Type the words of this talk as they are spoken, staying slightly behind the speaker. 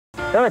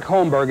Eric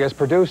Holmberg has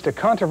produced a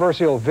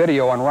controversial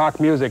video on rock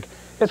music.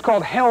 It's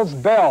called Hell's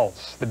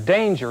Bells, The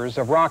Dangers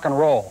of Rock and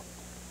Roll.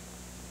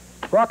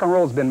 Rock and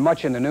roll has been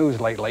much in the news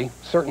lately.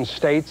 Certain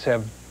states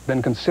have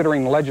been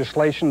considering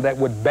legislation that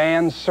would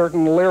ban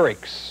certain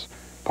lyrics,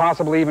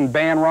 possibly even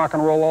ban rock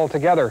and roll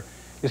altogether.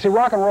 You see,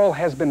 rock and roll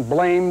has been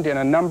blamed in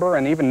a number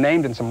and even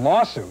named in some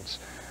lawsuits.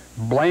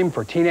 Blamed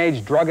for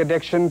teenage drug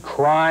addiction,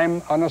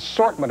 crime, an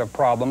assortment of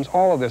problems.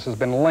 All of this has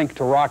been linked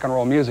to rock and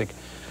roll music.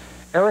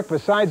 Eric,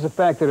 besides the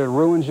fact that it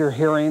ruins your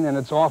hearing and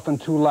it's often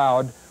too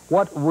loud,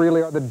 what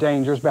really are the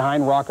dangers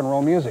behind rock and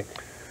roll music?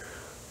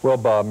 Well,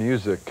 Bob,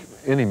 music,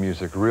 any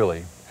music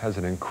really, has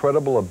an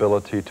incredible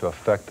ability to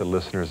affect the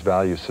listener's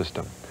value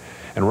system.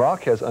 And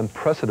rock has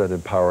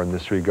unprecedented power in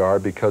this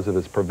regard because of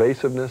its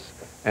pervasiveness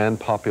and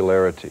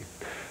popularity,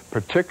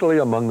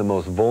 particularly among the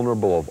most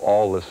vulnerable of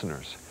all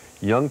listeners,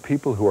 young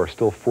people who are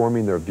still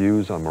forming their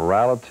views on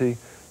morality,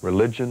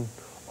 religion,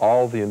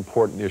 all the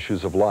important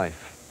issues of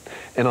life.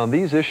 And on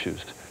these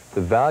issues,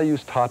 the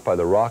values taught by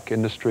the rock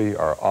industry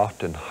are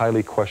often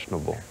highly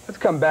questionable. Let's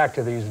come back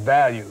to these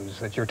values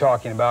that you're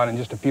talking about in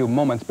just a few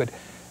moments, but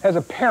as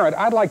a parent,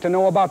 I'd like to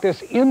know about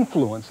this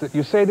influence that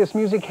you say this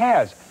music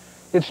has.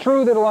 It's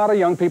true that a lot of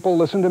young people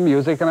listen to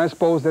music, and I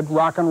suppose that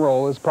rock and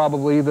roll is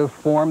probably the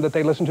form that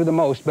they listen to the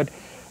most, but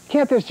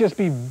can't this just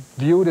be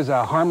viewed as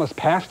a harmless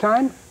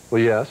pastime?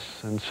 Well, yes,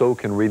 and so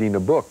can reading a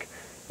book.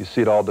 You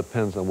see, it all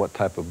depends on what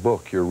type of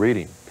book you're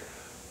reading.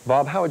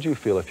 Bob, how would you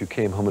feel if you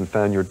came home and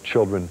found your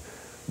children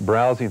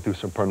browsing through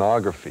some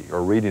pornography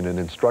or reading an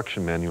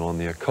instruction manual on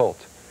the occult?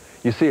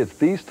 You see, it's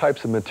these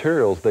types of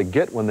materials they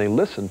get when they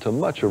listen to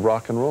much of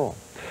rock and roll.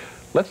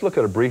 Let's look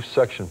at a brief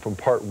section from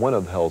part 1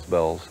 of Hell's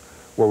Bells,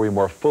 where we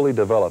more fully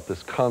develop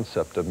this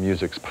concept of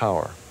music's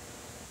power.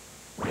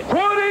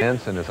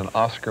 Hanson is an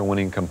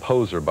Oscar-winning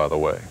composer, by the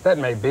way. That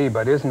may be,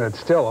 but isn't it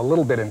still a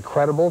little bit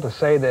incredible to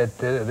say that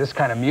this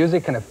kind of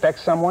music can affect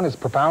someone as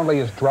profoundly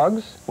as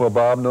drugs? Well,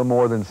 Bob, no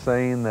more than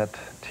saying that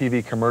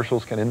TV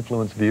commercials can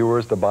influence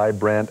viewers to buy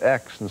brand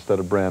X instead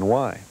of brand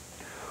Y.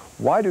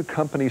 Why do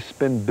companies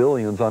spend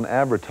billions on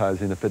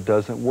advertising if it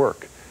doesn't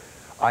work?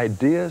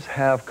 Ideas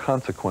have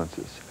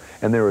consequences,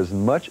 and there is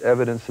much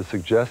evidence to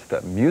suggest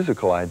that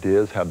musical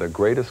ideas have the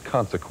greatest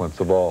consequence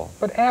of all.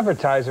 But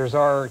advertisers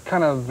are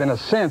kind of, in a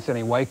sense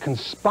anyway,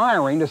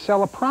 conspiring to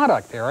sell a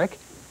product, Eric.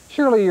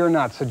 Surely you're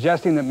not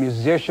suggesting that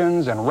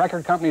musicians and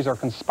record companies are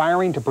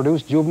conspiring to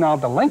produce juvenile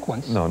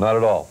delinquents? No, not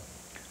at all.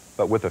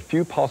 But with a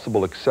few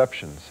possible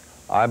exceptions,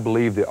 I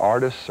believe the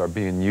artists are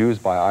being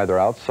used by either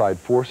outside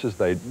forces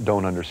they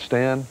don't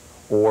understand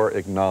or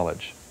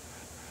acknowledge.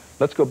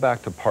 Let's go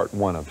back to part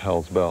 1 of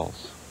Hell's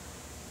Bells.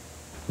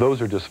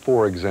 Those are just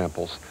 4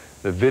 examples.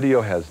 The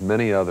video has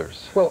many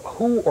others. Well,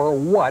 who or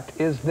what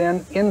is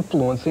then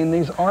influencing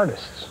these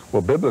artists?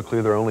 Well,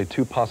 biblically, there are only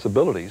 2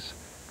 possibilities,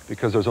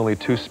 because there's only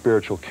 2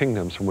 spiritual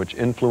kingdoms from which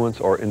influence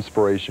or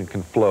inspiration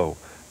can flow,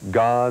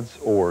 God's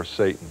or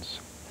Satan's.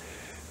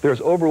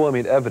 There's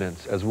overwhelming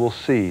evidence, as we'll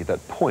see,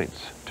 that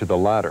points to the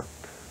latter.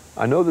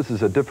 I know this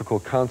is a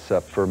difficult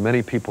concept for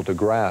many people to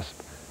grasp,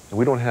 and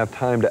we don't have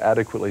time to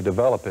adequately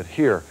develop it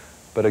here,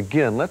 but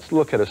again, let's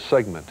look at a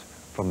segment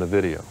from the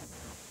video.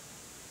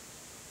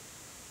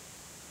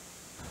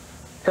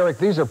 Eric,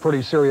 these are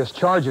pretty serious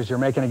charges you're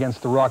making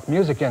against the rock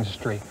music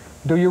industry.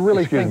 Do you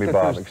really think that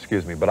Bob,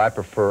 excuse me, but I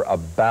prefer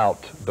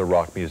about the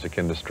rock music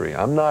industry.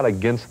 I'm not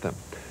against them.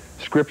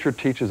 Scripture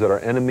teaches that our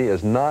enemy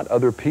is not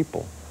other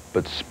people,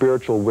 but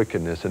spiritual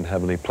wickedness in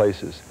heavenly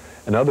places.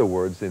 In other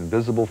words, the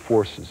invisible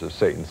forces of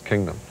Satan's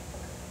kingdom.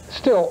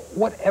 Still,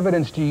 what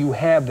evidence do you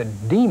have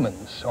that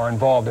demons are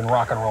involved in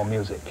rock and roll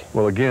music?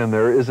 Well, again,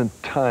 there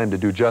isn't time to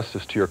do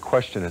justice to your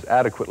question as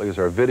adequately as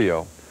our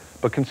video,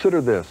 but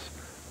consider this.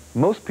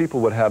 Most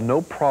people would have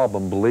no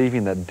problem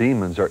believing that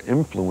demons are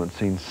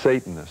influencing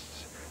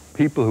Satanists,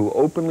 people who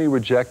openly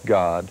reject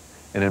God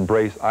and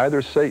embrace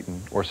either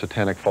Satan or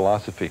satanic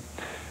philosophy.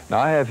 Now,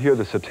 I have here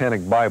the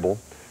Satanic Bible,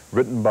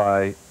 written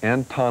by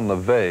Anton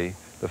LaVey,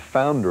 the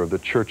founder of the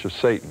Church of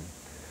Satan.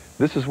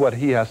 This is what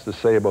he has to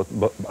say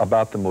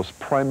about the most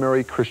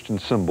primary Christian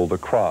symbol, the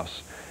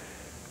cross.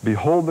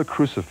 Behold the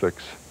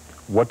crucifix.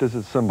 What does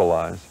it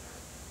symbolize?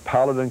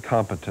 Pallid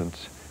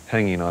incompetence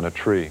hanging on a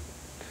tree.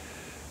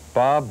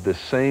 Bob, the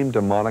same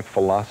demonic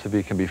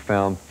philosophy can be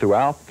found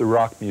throughout the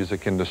rock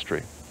music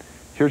industry.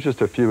 Here's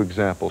just a few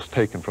examples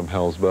taken from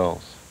Hell's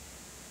Bells.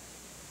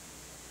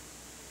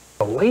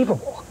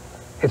 Unbelievable.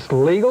 It's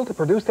legal to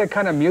produce that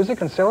kind of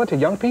music and sell it to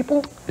young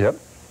people? Yep.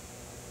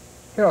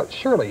 You know,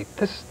 surely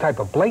this type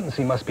of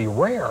blatancy must be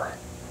rare.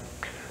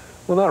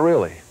 Well, not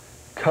really.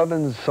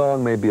 Coven's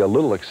song may be a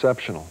little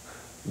exceptional,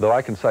 though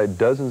I can cite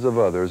dozens of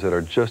others that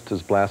are just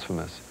as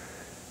blasphemous.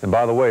 And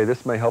by the way,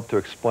 this may help to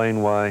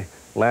explain why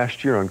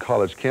last year on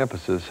college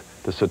campuses,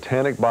 the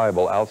Satanic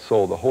Bible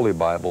outsold the Holy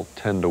Bible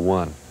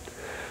 10-1.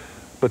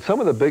 But some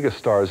of the biggest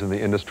stars in the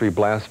industry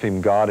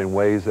blaspheme God in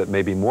ways that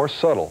may be more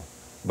subtle,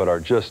 but are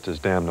just as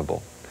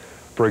damnable.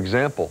 For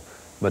example,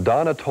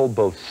 Madonna told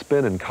both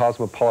Spin and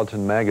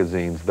Cosmopolitan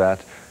magazines that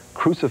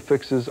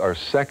crucifixes are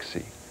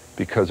sexy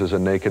because there's a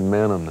naked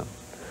man on them.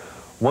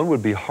 One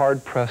would be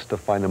hard-pressed to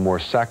find a more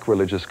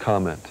sacrilegious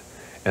comment,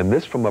 and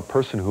this from a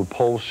person who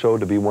polls show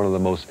to be one of the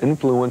most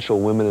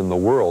influential women in the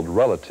world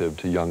relative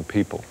to young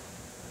people.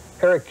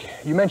 Eric,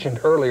 you mentioned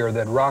earlier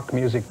that rock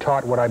music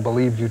taught what I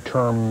believe you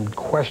termed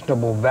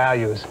questionable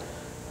values.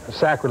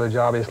 Sacrilege,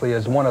 obviously,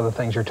 is one of the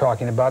things you're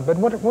talking about, but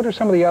what are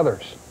some of the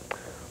others?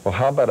 Well,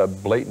 how about a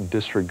blatant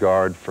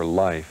disregard for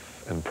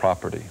life and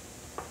property?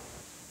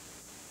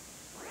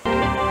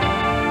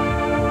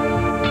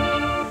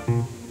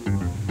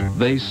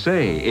 They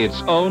say it's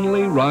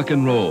only rock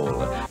and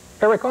roll.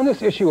 Eric, on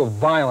this issue of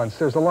violence,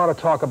 there's a lot of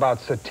talk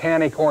about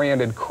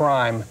satanic-oriented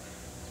crime.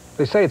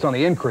 They say it's on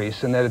the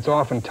increase and that it's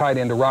often tied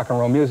into rock and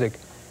roll music,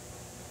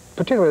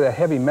 particularly the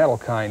heavy metal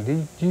kind.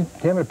 Do you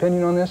have an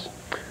opinion on this?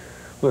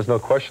 Well, there's no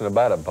question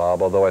about it,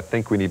 Bob, although I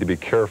think we need to be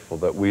careful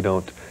that we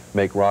don't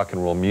make rock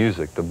and roll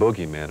music the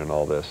boogeyman in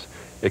all this.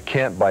 It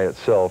can't by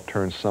itself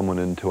turn someone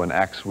into an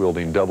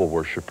axe-wielding devil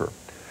worshiper.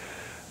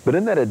 But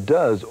in that it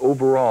does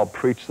overall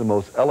preach the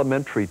most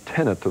elementary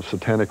tenet of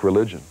satanic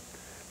religion.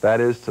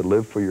 That is to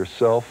live for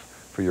yourself,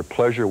 for your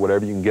pleasure,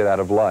 whatever you can get out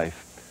of life.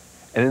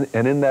 And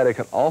in that it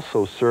can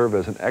also serve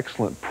as an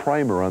excellent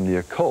primer on the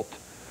occult.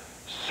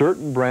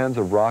 Certain brands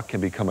of rock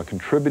can become a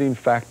contributing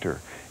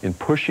factor in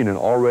pushing an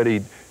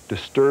already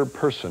disturbed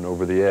person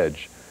over the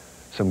edge.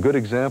 Some good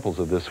examples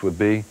of this would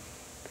be,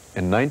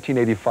 in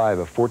 1985,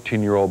 a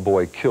 14-year-old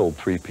boy killed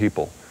 3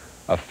 people.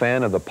 A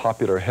fan of the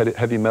popular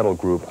heavy metal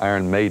group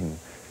Iron Maiden,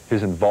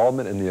 his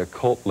involvement in the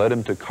occult led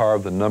him to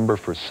carve the number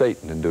for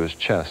Satan into his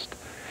chest.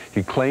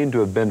 He claimed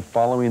to have been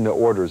following the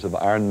orders of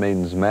Iron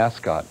Maiden's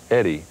mascot,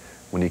 Eddie,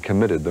 when he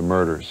committed the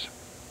murders.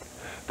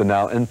 The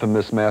now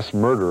infamous mass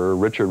murderer,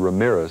 Richard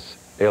Ramirez,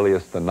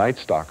 alias the Night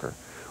Stalker,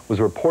 was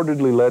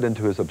reportedly led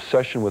into his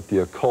obsession with the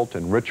occult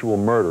and ritual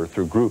murder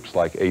through groups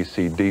like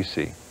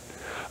AC/DC.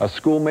 A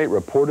schoolmate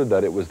reported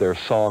that it was their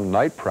song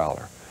Night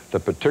Prowler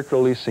that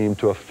particularly seemed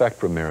to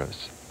affect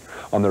Ramirez.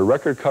 On the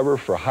record cover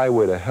for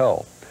Highway to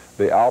Hell,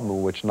 the album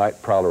in which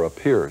Night Prowler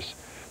appears,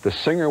 the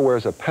singer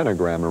wears a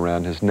pentagram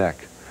around his neck.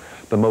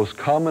 The most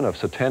common of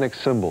satanic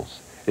symbols,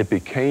 it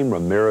became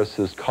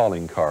Ramirez's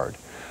calling card,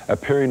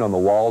 appearing on the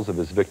walls of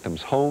his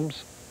victims'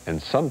 homes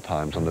and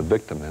sometimes on the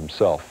victim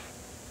himself.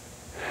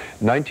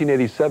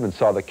 1987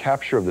 saw the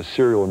capture of the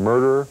serial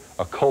murderer,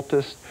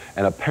 occultist,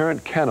 and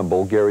apparent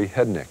cannibal Gary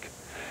Hednick.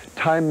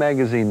 Time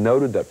magazine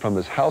noted that from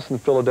his house in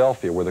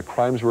Philadelphia where the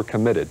crimes were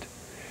committed,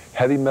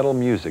 heavy metal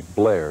music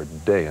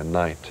blared day and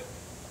night.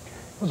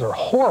 Those are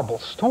horrible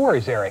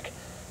stories, Eric.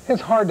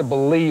 It's hard to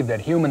believe that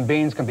human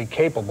beings can be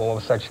capable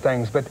of such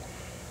things, but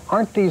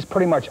aren't these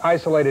pretty much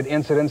isolated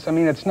incidents? I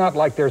mean, it's not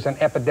like there's an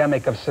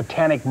epidemic of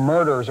satanic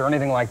murders or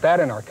anything like that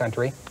in our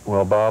country.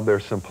 Well, Bob,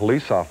 there's some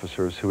police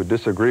officers who would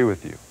disagree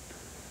with you.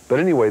 But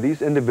anyway,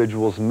 these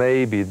individuals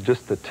may be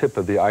just the tip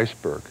of the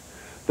iceberg.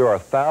 There are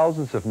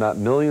thousands, if not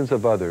millions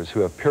of others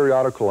who have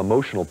periodical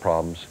emotional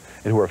problems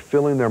and who are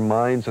filling their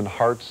minds and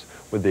hearts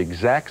with the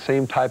exact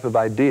same type of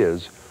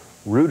ideas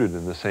rooted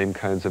in the same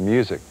kinds of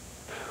music.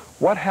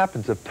 What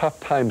happens if tough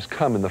times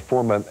come in the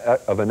form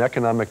of an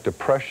economic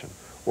depression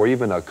or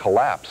even a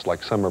collapse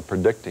like some are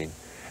predicting?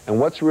 And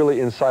what's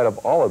really inside of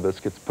all of this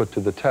gets put to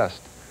the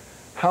test.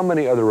 How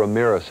many other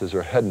Ramirez's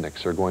or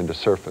Hednicks are going to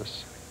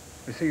surface?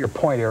 I see your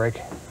point, Eric.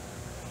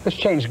 Let's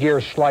change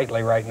gears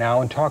slightly right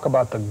now and talk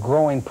about the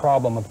growing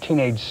problem of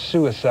teenage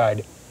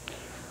suicide.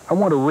 I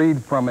want to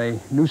read from a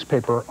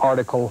newspaper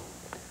article.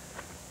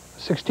 A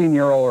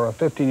 16-year-old or a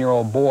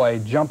 15-year-old boy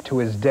jumped to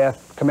his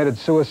death, committed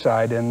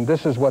suicide, and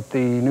this is what the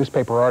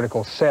newspaper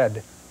article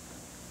said.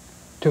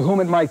 To whom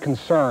it might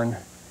concern,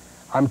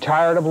 I'm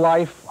tired of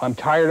life, I'm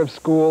tired of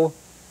school,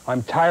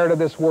 I'm tired of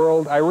this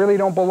world. I really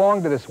don't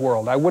belong to this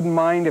world. I wouldn't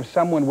mind if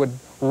someone would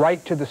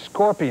write to the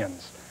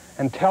Scorpions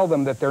and tell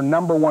them that their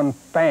 #1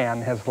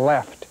 fan has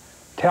left.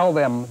 Tell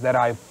them that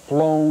I've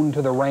flown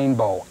to the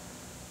rainbow.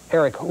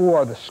 Eric, who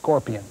are the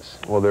Scorpions?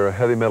 Well, they're a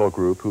heavy metal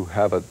group who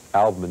have an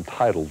album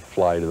entitled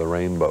Fly to the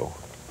Rainbow.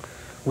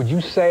 Would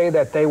you say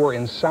that they were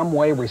in some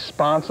way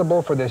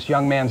responsible for this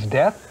young man's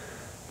death?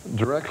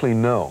 Directly,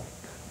 no.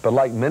 But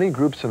like many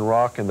groups in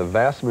rock and the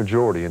vast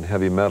majority in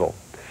heavy metal,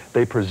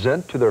 they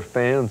present to their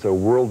fans a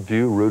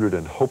worldview rooted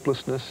in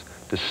hopelessness,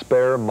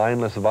 despair,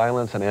 mindless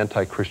violence, and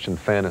anti-Christian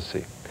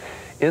fantasy.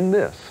 In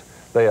this,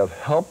 they have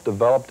helped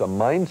develop a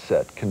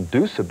mindset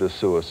conducive to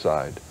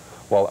suicide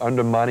while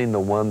undermining the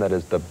one that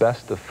is the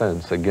best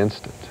defense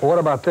against it. Well, what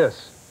about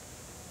this?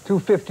 2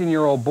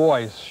 15-year-old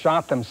boys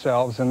shot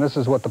themselves, and this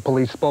is what the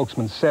police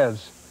spokesman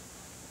says.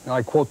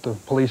 I quote the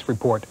police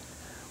report.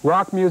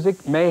 Rock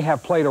music may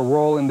have played a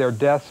role in their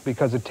deaths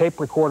because a tape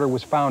recorder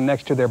was found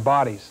next to their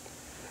bodies.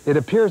 It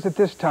appears at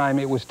this time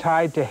it was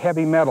tied to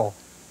heavy metal,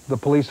 the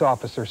police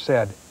officer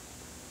said.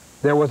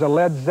 There was a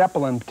Led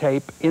Zeppelin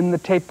tape in the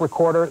tape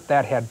recorder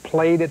that had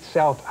played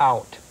itself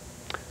out.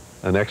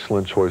 An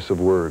excellent choice of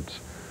words.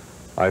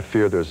 I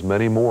fear there's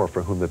many more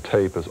for whom the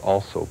tape is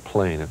also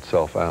playing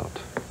itself out.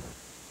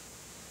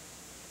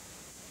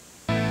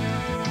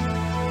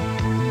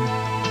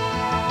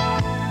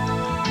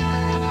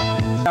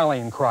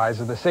 Rallying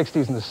Cries of the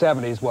 60s and the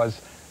 70s was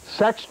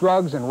sex,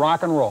 drugs, and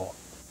rock and roll.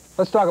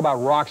 Let's talk about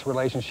rock's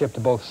relationship to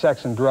both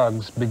sex and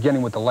drugs,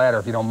 beginning with the latter,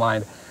 if you don't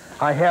mind.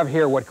 I have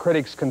here what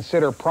critics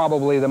consider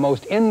probably the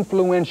most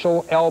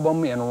influential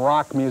album in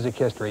rock music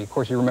history. Of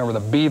course, you remember the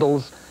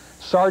Beatles,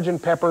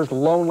 Sgt. Pepper's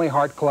Lonely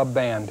Heart Club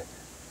Band.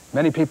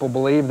 Many people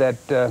believe that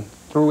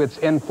through its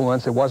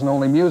influence, it wasn't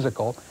only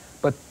musical,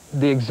 but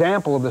the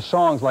example of the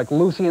songs like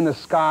Lucy in the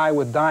Sky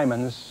with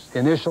Diamonds,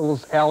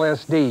 initials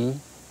LSD,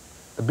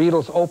 the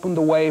Beatles opened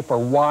the way for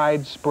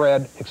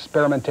widespread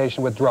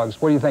experimentation with drugs.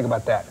 What do you think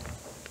about that?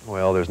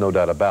 Well, there's no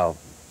doubt about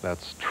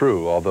that's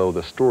true, although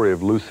the story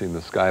of Lucy in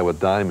the Sky with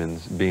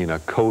Diamonds being a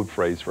code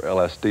phrase for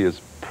LSD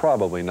is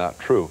probably not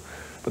true.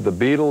 But the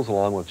Beatles,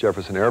 along with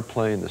Jefferson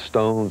Airplane, the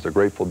Stones, the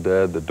Grateful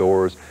Dead, the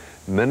Doors,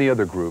 many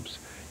other groups,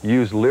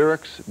 used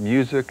lyrics,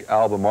 music,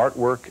 album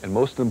artwork, and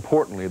most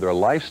importantly, their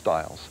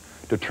lifestyles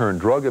to turn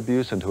drug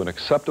abuse into an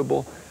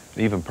acceptable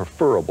and even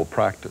preferable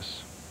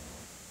practice.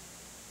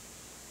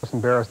 I was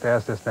embarrassed to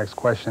ask this next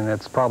question.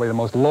 It's probably the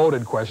most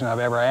loaded question I've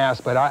ever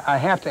asked, but I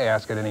have to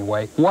ask it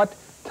anyway. What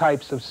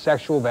types of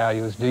sexual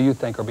values do you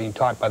think are being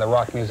taught by the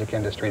rock music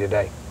industry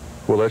today?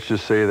 Well, let's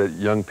just say that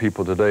young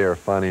people today are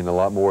finding a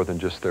lot more than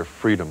just their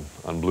freedom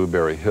on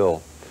Blueberry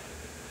Hill.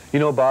 You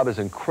know, Bob, as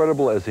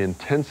incredible as the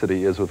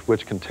intensity is with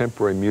which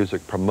contemporary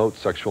music promotes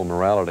sexual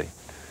morality,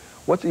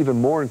 what's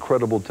even more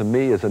incredible to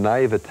me is the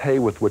naivete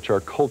with which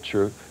our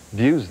culture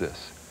views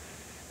this.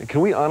 And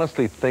can we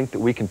honestly think that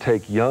we can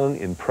take young,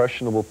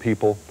 impressionable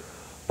people,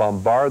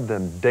 bombard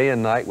them day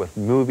and night with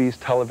movies,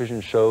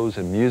 television shows,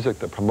 and music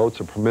that promotes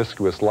a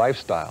promiscuous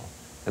lifestyle,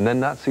 and then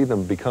not see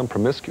them become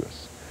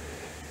promiscuous?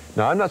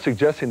 Now, I'm not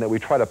suggesting that we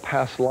try to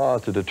pass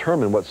laws to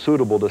determine what's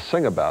suitable to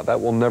sing about.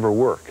 That will never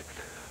work.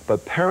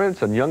 But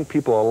parents and young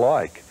people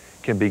alike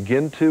can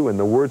begin to, in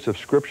the words of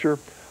Scripture,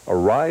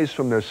 arise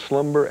from their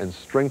slumber and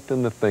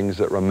strengthen the things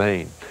that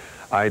remain.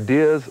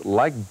 Ideas,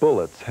 like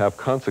bullets, have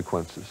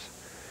consequences,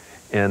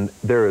 and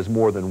there is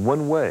more than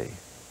one way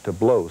to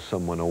blow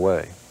someone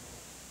away.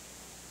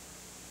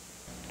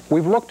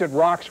 We've looked at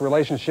rock's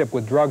relationship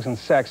with drugs and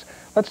sex.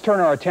 Let's turn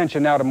our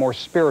attention now to more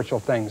spiritual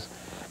things.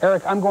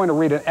 Eric, I'm going to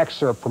read an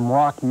excerpt from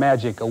Rock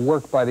Magic, a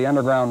work by the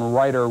underground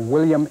writer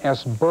William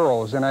S.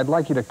 Burroughs, and I'd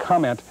like you to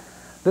comment.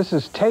 This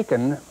is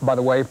taken, by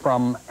the way,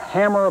 from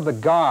Hammer of the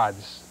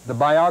Gods, the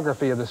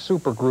biography of the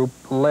supergroup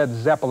Led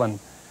Zeppelin.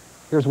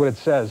 Here's what it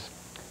says.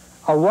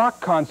 A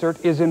rock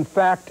concert is in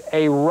fact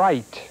a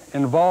rite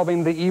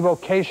involving the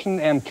evocation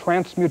and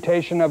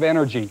transmutation of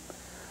energy.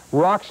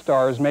 Rock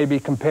stars may be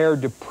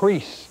compared to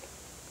priests.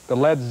 The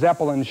Led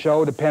Zeppelin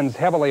show depends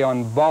heavily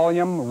on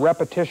volume,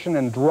 repetition,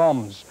 and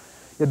drums.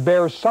 It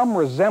bears some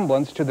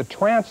resemblance to the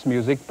trance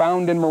music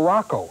found in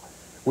Morocco,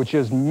 which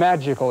is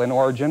magical in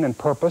origin and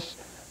purpose,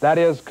 that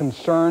is,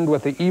 concerned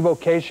with the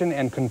evocation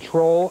and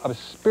control of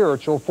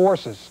spiritual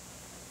forces.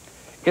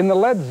 In the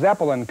Led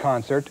Zeppelin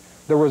concert,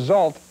 the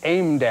result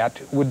aimed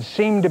at would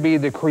seem to be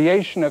the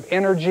creation of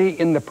energy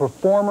in the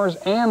performers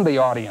and the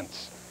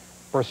audience.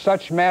 For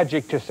such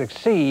magic to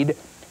succeed,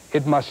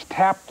 it must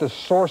tap the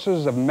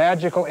sources of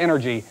magical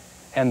energy,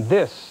 and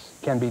this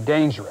can be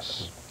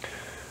dangerous.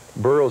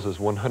 Burroughs is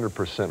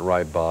 100%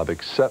 right, Bob,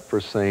 except for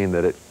saying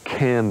that it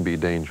can be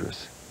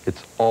dangerous.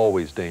 It's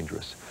always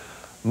dangerous.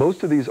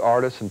 Most of these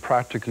artists and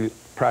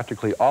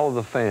practically all of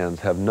the fans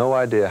have no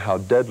idea how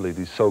deadly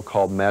these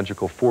so-called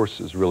magical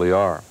forces really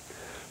are.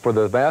 For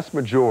the vast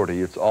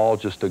majority, it's all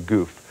just a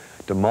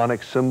goof.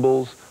 Demonic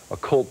symbols,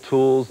 occult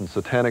tools, and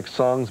satanic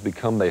songs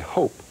become, they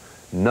hope,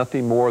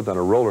 nothing more than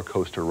a roller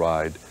coaster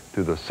ride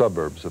through the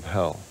suburbs of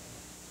hell.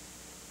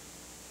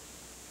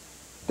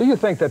 Do you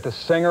think that the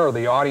singer or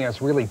the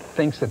audience really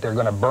thinks that they're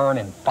going to burn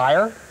in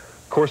fire?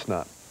 Of course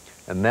not.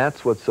 And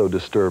that's what's so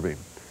disturbing.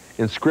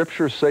 In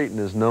Scripture, Satan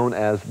is known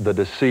as the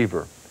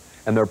deceiver,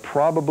 and there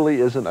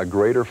probably isn't a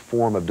greater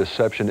form of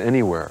deception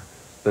anywhere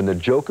than to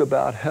joke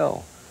about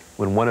hell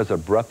when one is a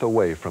breath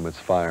away from its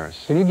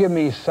fires. Can you give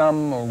me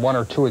one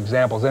or two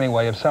examples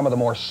anyway of some of the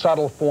more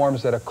subtle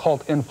forms that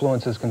occult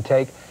influences can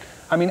take?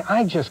 I mean,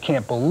 I just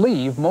can't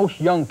believe most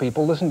young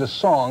people listen to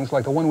songs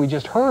like the one we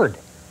just heard.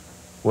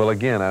 Well,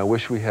 again, I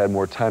wish we had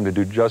more time to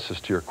do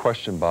justice to your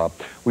question, Bob.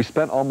 We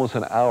spent almost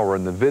an hour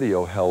in the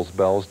video Hell's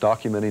Bells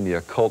documenting the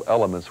occult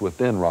elements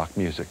within rock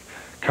music,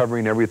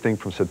 covering everything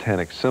from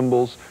satanic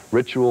symbols,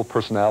 ritual,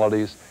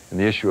 personalities, and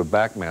the issue of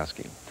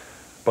backmasking.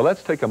 But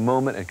let's take a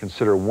moment and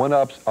consider one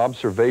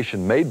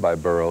observation made by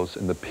Burroughs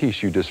in the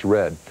piece you just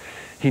read.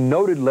 He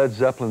noted Led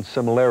Zeppelin's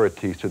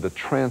similarities to the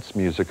trance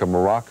music of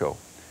Morocco.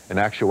 In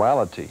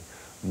actuality,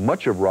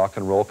 much of rock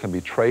and roll can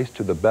be traced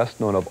to the best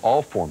known of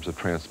all forms of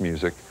trance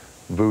music,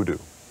 voodoo.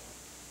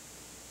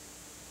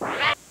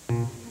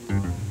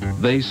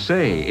 They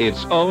say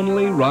it's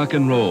only rock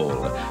and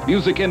roll.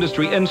 Music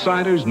industry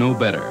insiders know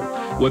better.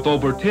 With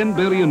over $10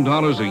 billion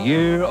a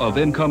year of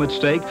income at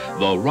stake,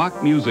 the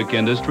rock music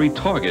industry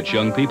targets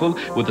young people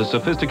with a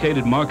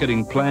sophisticated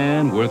marketing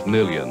plan worth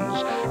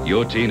millions.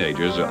 Your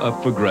teenagers are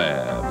up for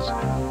grabs.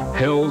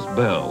 Hell's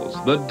Bells,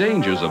 The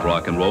Dangers of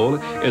Rock and Roll,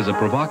 is a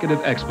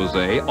provocative expose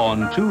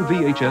on 2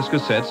 VHS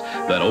cassettes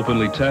that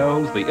openly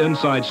tells the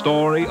inside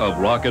story of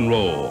rock and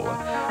roll.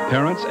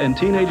 Parents and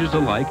teenagers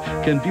alike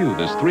can view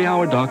this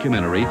 3-hour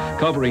documentary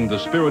covering the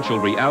spiritual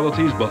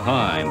realities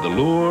behind the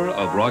lure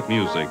of rock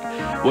music,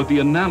 with the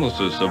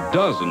analysis of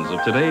dozens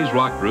of today's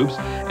rock groups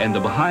and the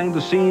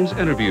behind-the-scenes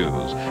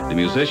interviews. The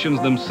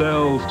musicians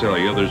themselves tell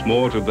you there's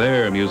more to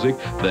their music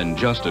than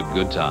just a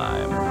good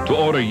time. To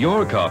order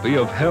your copy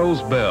of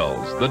Hell's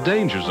Bells, The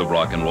Dangers of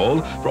Rock and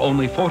Roll, for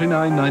only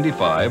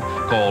 $49.95,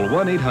 call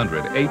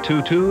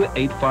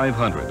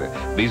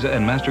 1-800-822-8500. Visa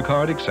and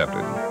MasterCard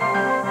accepted.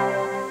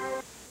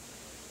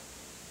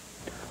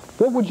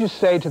 What would you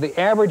say to the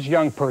average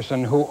young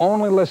person who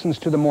only listens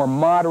to the more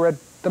moderate,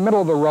 the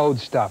middle-of-the-road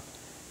stuff?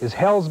 Is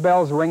Hell's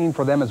Bells ringing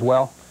for them as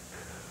well?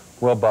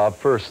 Well, Bob,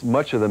 first,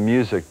 much of the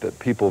music that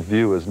people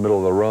view as middle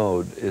of the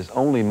road is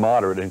only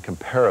moderate in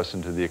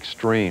comparison to the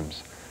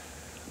extremes.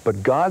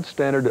 But God's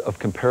standard of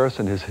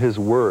comparison is His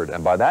Word,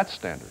 and by that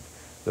standard,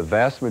 the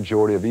vast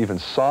majority of even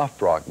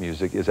soft rock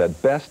music is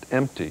at best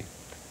empty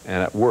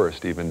and at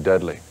worst even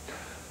deadly.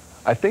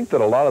 I think that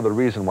a lot of the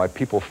reason why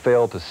people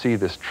fail to see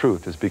this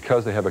truth is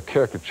because they have a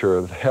caricature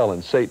of hell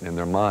and Satan in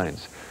their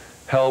minds.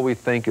 Hell, we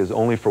think, is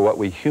only for what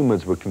we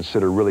humans would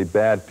consider really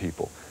bad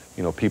people,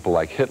 you know, people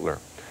like Hitler.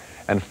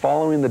 And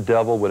following the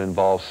devil would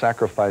involve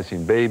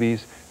sacrificing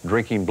babies,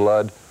 drinking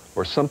blood,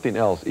 or something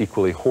else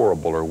equally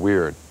horrible or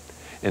weird.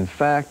 In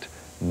fact,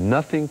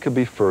 nothing could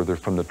be further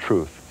from the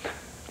truth.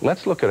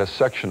 Let's look at a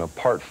section of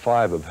Part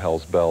 5 of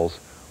Hell's Bells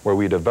where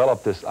we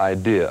develop this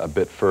idea a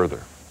bit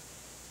further.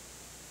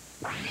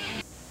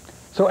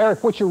 So,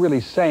 Eric, what you're really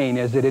saying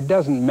is that it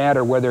doesn't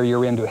matter whether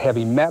you're into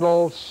heavy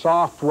metal,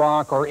 soft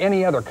rock, or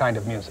any other kind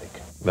of music.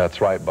 That's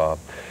right, Bob.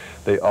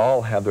 They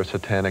all have their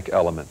satanic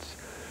elements.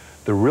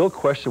 The real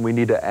question we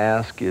need to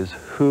ask is,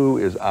 who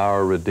is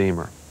our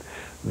Redeemer?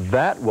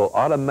 That will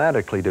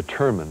automatically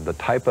determine the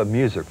type of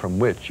music from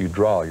which you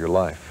draw your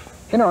life.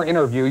 In our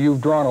interview,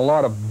 you've drawn a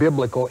lot of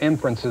biblical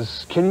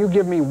inferences. Can you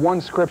give me one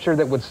scripture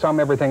that would sum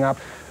everything up?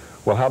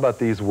 Well, how about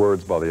these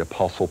words by the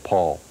Apostle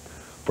Paul?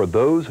 For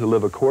those who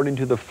live according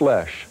to the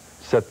flesh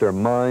set their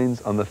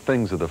minds on the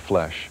things of the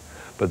flesh,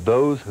 but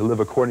those who live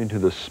according to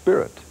the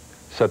Spirit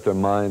set their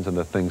minds on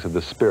the things of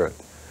the Spirit.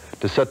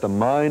 To set the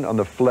mind on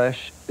the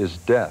flesh is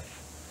death,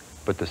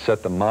 but to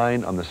set the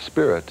mind on the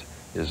Spirit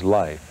is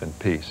life and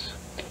peace.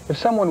 If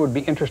someone would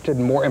be interested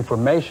in more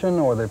information,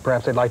 or that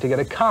perhaps they'd like to get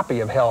a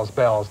copy of Hell's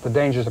Bells, The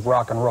Dangers of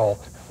Rock and Roll,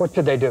 what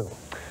should they do?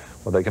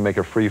 Well, they can make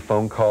a free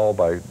phone call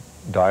by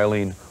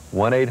dialing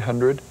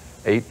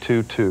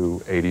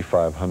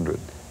 1-800-822-8500.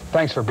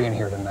 Thanks for being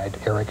here tonight,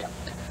 Eric.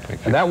 Thank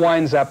you. And that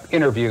winds up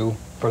interview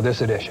for this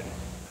edition.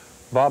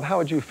 Bob, how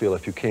would you feel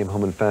if you came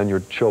home and found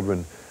your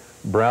children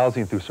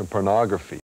browsing through some pornography